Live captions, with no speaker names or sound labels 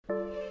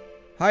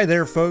Hi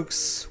there,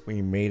 folks.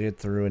 We made it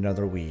through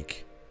another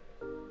week.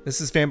 This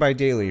is Fanbyte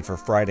Daily for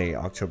Friday,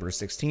 October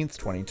 16th,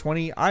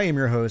 2020. I am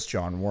your host,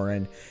 John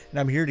Warren, and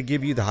I'm here to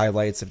give you the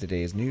highlights of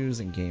today's news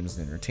and games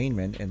and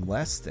entertainment in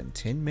less than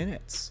 10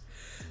 minutes.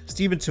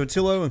 Stephen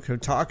Totilo and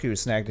Kotaku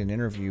snagged an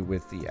interview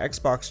with the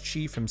Xbox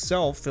chief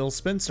himself, Phil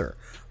Spencer,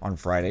 on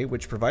Friday,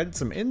 which provided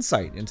some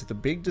insight into the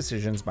big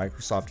decisions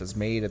Microsoft has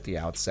made at the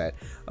outset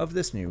of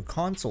this new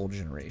console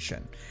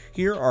generation.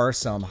 Here are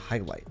some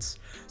highlights.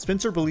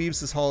 Spencer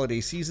believes this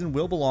holiday season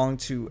will belong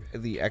to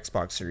the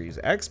Xbox Series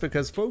X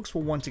because folks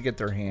will want to get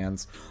their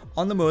hands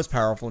on the most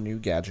powerful new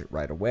gadget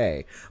right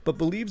away, but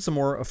believes the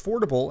more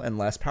affordable and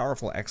less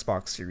powerful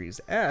Xbox Series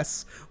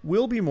S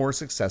will be more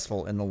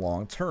successful in the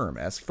long term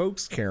as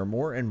folks care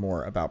more and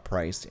more about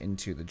price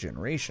into the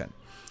generation.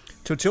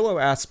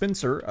 Totilo asked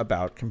Spencer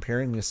about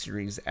comparing the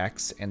Series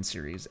X and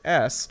Series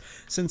S,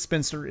 since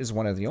Spencer is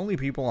one of the only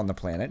people on the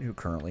planet who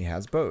currently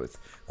has both.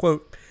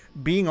 Quote,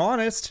 "Being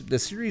honest, the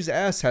Series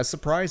S has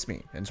surprised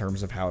me in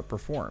terms of how it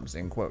performs,"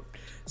 end quote,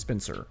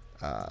 Spencer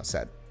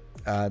said.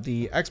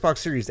 The Xbox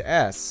Series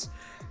S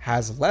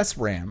has less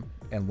RAM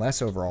and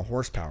less overall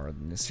horsepower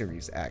than the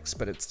Series X,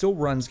 but it still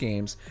runs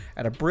games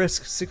at a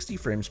brisk 60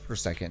 frames per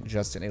second,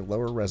 just in a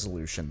lower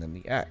resolution than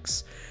the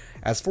X.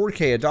 As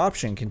 4K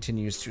adoption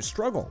continues to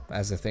struggle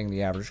as a thing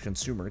the average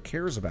consumer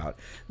cares about,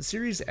 the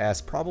Series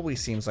S probably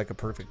seems like a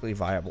perfectly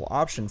viable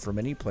option for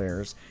many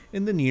players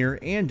in the near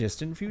and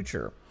distant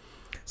future.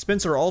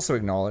 Spencer also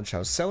acknowledged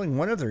how selling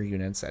one of their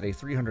units at a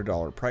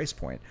 $300 price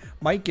point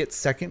might get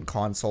second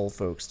console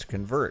folks to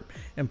convert,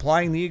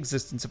 implying the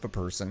existence of a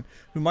person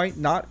who might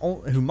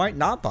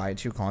not buy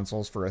two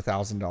consoles for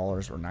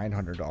 $1,000 or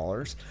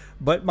 $900,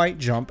 but might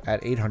jump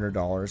at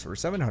 $800 or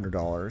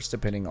 $700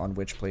 depending on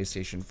which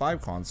PlayStation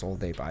 5 console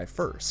they buy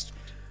first,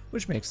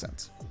 which makes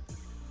sense.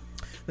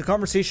 The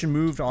conversation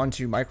moved on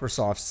to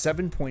Microsoft's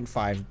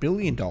 $7.5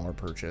 billion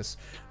purchase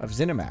of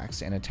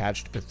ZeniMax and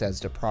attached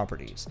Bethesda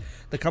properties,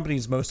 the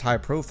company's most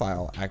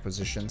high-profile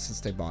acquisition since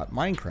they bought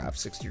Minecraft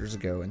 6 years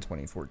ago in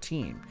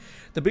 2014.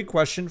 The big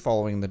question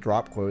following the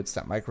drop quotes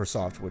that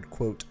Microsoft would,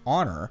 quote,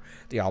 honor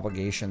the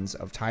obligations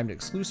of timed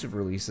exclusive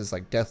releases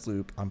like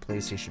Deathloop on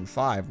PlayStation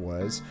 5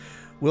 was,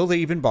 will they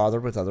even bother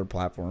with other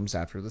platforms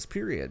after this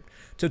period?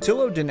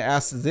 Totilo didn't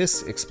ask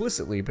this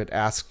explicitly, but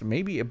asked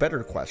maybe a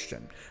better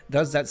question.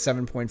 Does that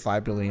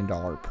 $7.5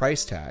 billion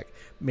price tag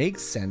make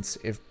sense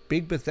if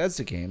big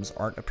Bethesda games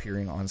aren't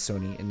appearing on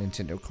Sony and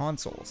Nintendo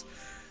consoles?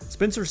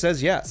 Spencer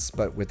says yes,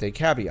 but with a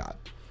caveat.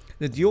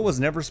 The deal was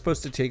never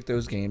supposed to take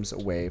those games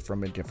away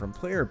from a different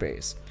player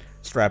base.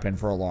 Strap in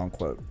for a long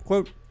quote.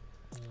 Quote,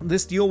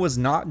 "This deal was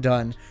not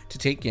done to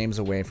take games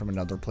away from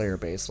another player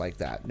base like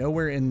that.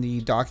 Nowhere in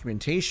the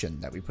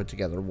documentation that we put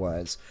together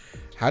was,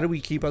 how do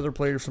we keep other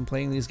players from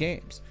playing these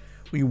games?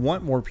 We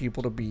want more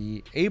people to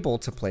be able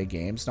to play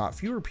games, not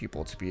fewer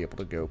people to be able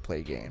to go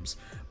play games.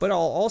 But I'll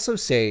also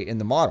say in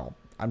the model,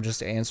 I'm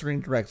just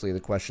answering directly the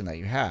question that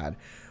you had,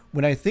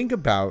 when I think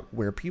about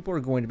where people are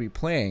going to be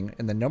playing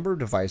and the number of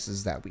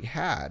devices that we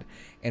had,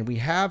 and we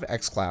have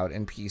xCloud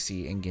and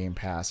PC and Game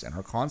Pass in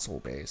our console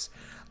base,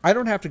 I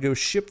don't have to go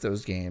ship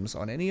those games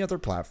on any other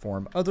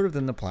platform other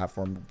than the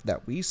platform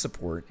that we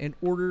support in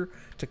order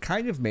to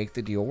kind of make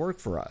the deal work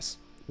for us,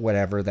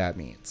 whatever that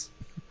means."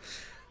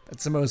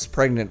 That's the most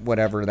pregnant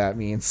whatever that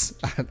means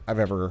I've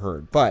ever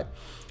heard. But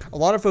a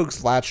lot of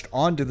folks latched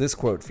onto this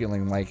quote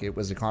feeling like it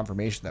was a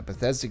confirmation that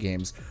Bethesda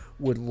games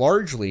would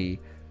largely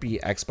be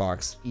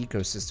Xbox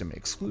ecosystem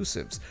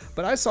exclusives.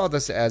 But I saw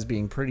this as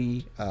being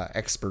pretty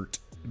expert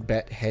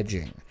bet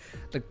hedging.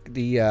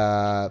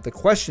 The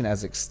question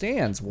as it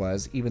stands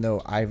was, even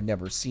though I've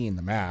never seen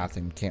the math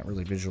and can't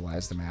really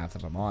visualize the math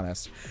if I'm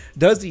honest,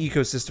 does the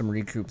ecosystem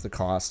recoup the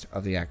cost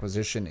of the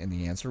acquisition? And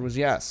the answer was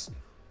yes.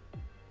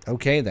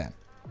 Okay then.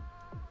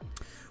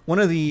 One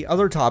of the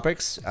other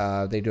topics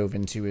they dove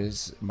into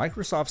is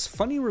Microsoft's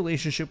funny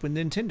relationship with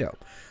Nintendo,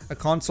 a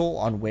console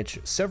on which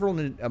several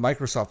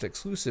Microsoft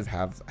exclusives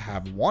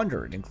have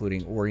wandered,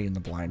 including Ori and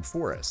the Blind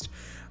Forest.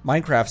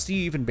 Minecraft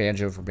Steve and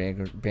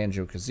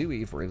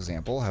Banjo-Kazooie, for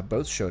example, have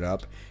both showed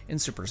up in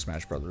Super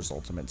Smash Bros.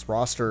 Ultimate's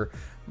roster.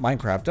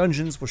 Minecraft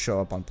Dungeons will show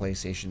up on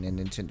PlayStation and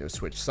Nintendo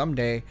Switch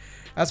someday.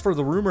 As for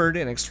the rumored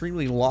and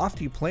extremely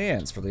lofty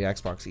plans for the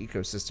Xbox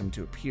ecosystem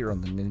to appear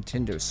on the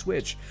Nintendo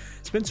Switch,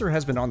 Spencer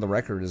has been on the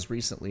record as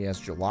recently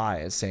as July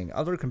as saying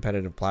other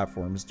competitive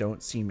platforms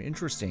don't seem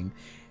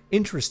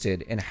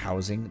interested in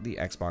housing the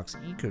Xbox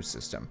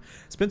ecosystem.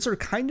 Spencer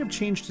kind of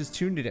changed his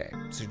tune today,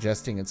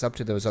 suggesting it's up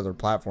to those other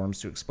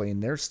platforms to explain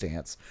their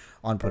stance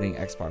on putting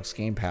Xbox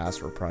Game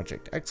Pass or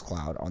Project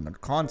xCloud on their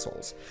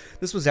consoles.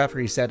 This was after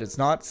he said it's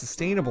not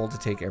sustainable to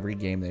take every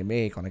game they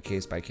make on a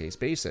case-by-case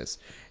basis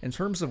in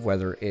terms of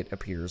whether it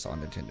appears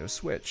on Nintendo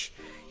Switch.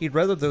 He'd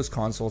rather those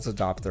consoles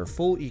adopt their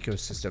full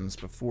ecosystems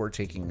before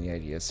taking the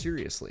idea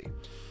seriously.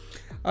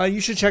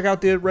 You should check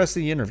out the rest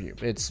of the interview.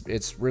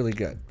 It's really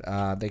good.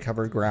 They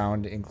covered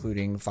ground,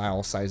 including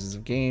file sizes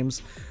of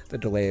games, the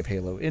delay of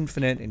Halo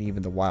Infinite, and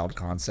even the wild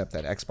concept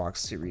that Xbox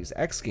Series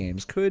X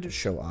games could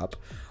show up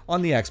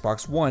on the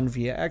Xbox One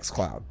via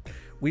xCloud.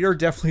 we are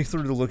definitely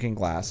through the looking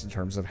glass in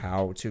terms of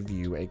how to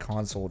view a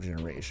console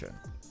generation.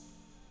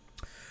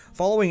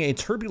 Following a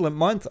turbulent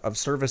month of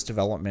service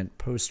development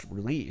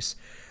post-release,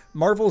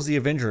 Marvel's The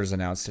Avengers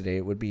announced today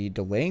it would be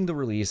delaying the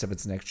release of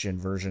its next-gen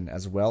version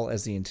as well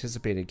as the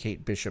anticipated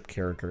Kate Bishop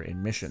character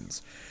in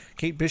missions.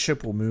 Kate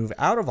Bishop will move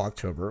out of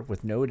October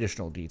with no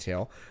additional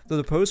detail, though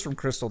the post from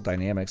Crystal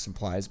Dynamics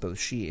implies both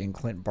she and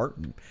Clint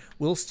Barton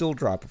will still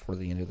drop before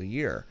the end of the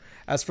year.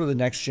 As for the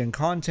next-gen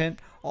content,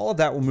 all of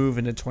that will move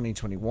into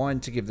 2021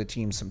 to give the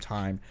team some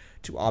time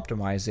to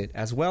optimize it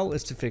as well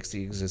as to fix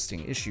the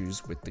existing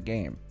issues with the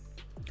game.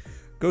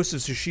 Ghost of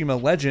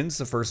Tsushima Legends,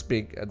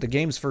 the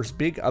game's first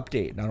big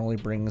update, not only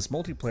brings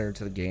multiplayer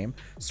to the game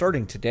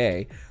starting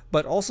today,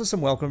 but also some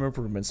welcome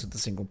improvements to the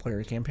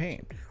single-player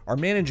campaign. Our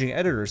managing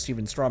editor,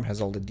 Steven Strom, has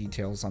all the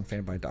details on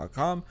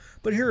fanbyte.com,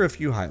 but here are a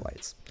few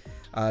highlights.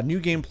 New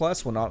Game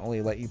Plus will not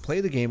only let you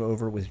play the game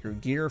over with your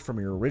gear from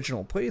your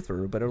original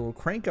playthrough, but it will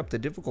crank up the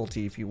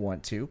difficulty if you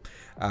want to,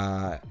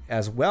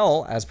 as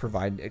well as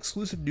provide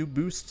exclusive new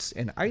boosts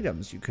and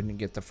items you couldn't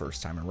get the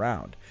first time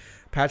around.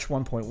 Patch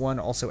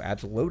 1.1 also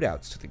adds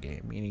loadouts to the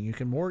game, meaning you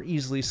can more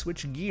easily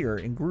switch gear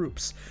in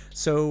groups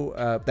so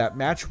that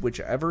match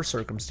whichever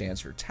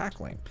circumstance you're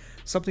tackling,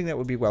 something that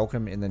would be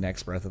welcome in the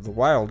next Breath of the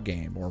Wild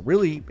game, or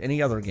really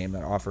any other game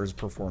that offers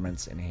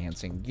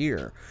performance-enhancing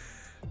gear.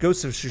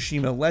 Ghost of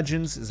Tsushima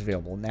Legends is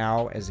available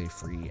now as a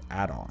free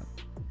add-on.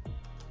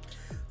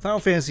 Final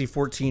Fantasy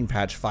XIV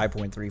patch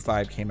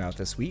 5.35 came out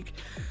this week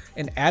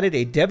and added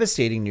a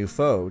devastating new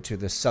foe to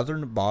the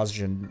southern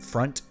Bosnian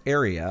front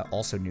area,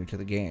 also new to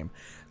the game.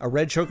 A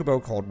red chocobo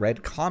called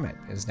Red Comet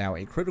is now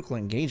a critical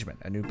engagement,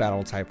 a new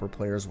battle type where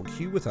players will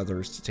queue with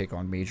others to take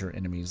on major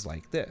enemies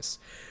like this.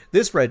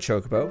 This red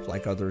chocobo,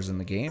 like others in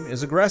the game,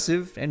 is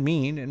aggressive and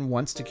mean and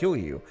wants to kill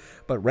you,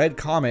 but Red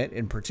Comet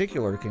in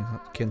particular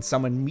can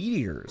summon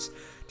meteors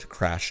to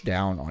crash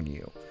down on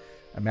you.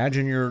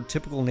 Imagine your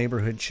typical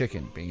neighborhood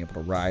chicken being able to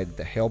ride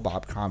the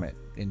Hale-Bopp Comet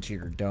into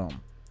your dome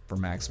for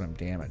maximum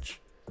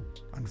damage.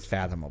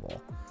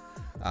 Unfathomable.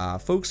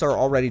 Folks are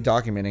already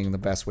documenting the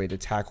best way to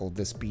tackle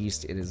this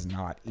beast. It is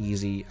not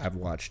easy. I've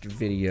watched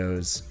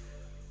videos.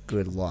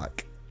 Good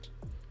luck.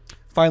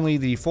 Finally,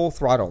 the Full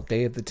Throttle,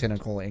 Day of the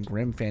Tentacle, and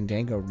Grim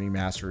Fandango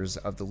remasters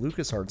of the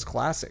LucasArts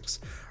classics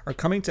are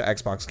coming to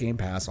Xbox Game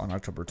Pass on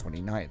October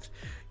 29th.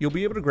 You'll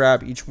be able to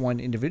grab each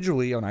one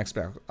individually on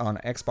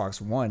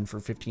Xbox One for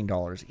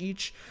 $15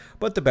 each,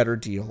 but the better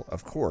deal,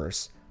 of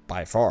course,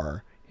 by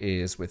far,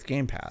 is with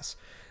Game Pass.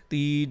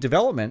 The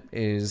development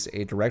is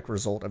a direct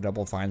result of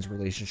Double Fine's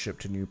relationship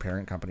to new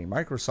parent company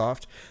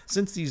Microsoft,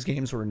 since these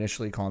games were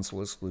initially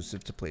console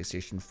exclusive to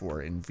PlayStation 4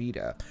 and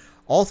Vita.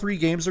 All three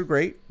games are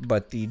great,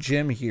 but the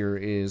gem here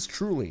is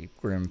truly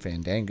Grim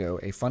Fandango,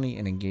 a funny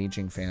and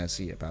engaging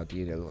fantasy about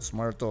Dia de los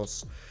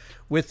Muertos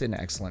with an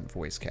excellent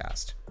voice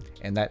cast.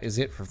 And that is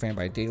it for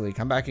Fanbyte Daily.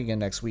 Come back again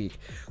next week.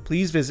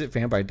 Please visit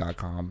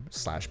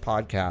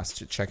fanbyte.com/podcast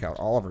to check out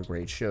all of our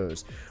great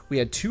shows. We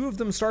had 2 of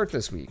them start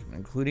this week,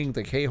 including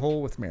The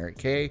K-Hole with Merritt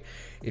K.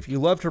 If you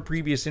loved her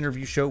previous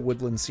interview show,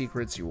 Woodland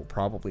Secrets, you will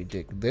probably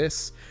dig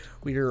this.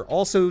 We are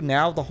also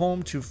now the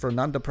home to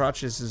Fernanda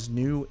Praches'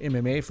 new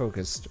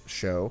MMA-focused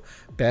show,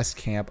 Best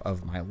Camp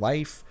of My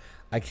Life.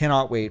 I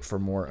cannot wait for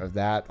more of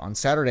that. On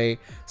Saturday,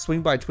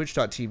 swing by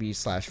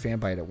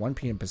twitch.tv/fanbyte at 1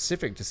 p.m.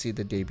 Pacific to see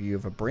the debut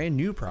of a brand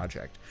new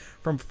project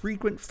from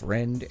frequent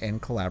friend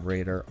and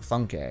collaborator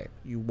Funke.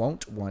 You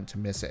won't want to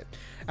miss it.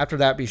 After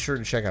that, be sure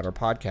to check out our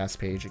podcast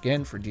page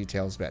again for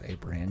details about a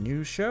brand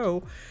new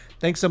show.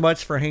 Thanks so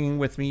much for hanging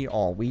with me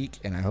all week,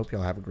 and I hope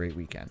you'll have a great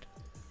weekend.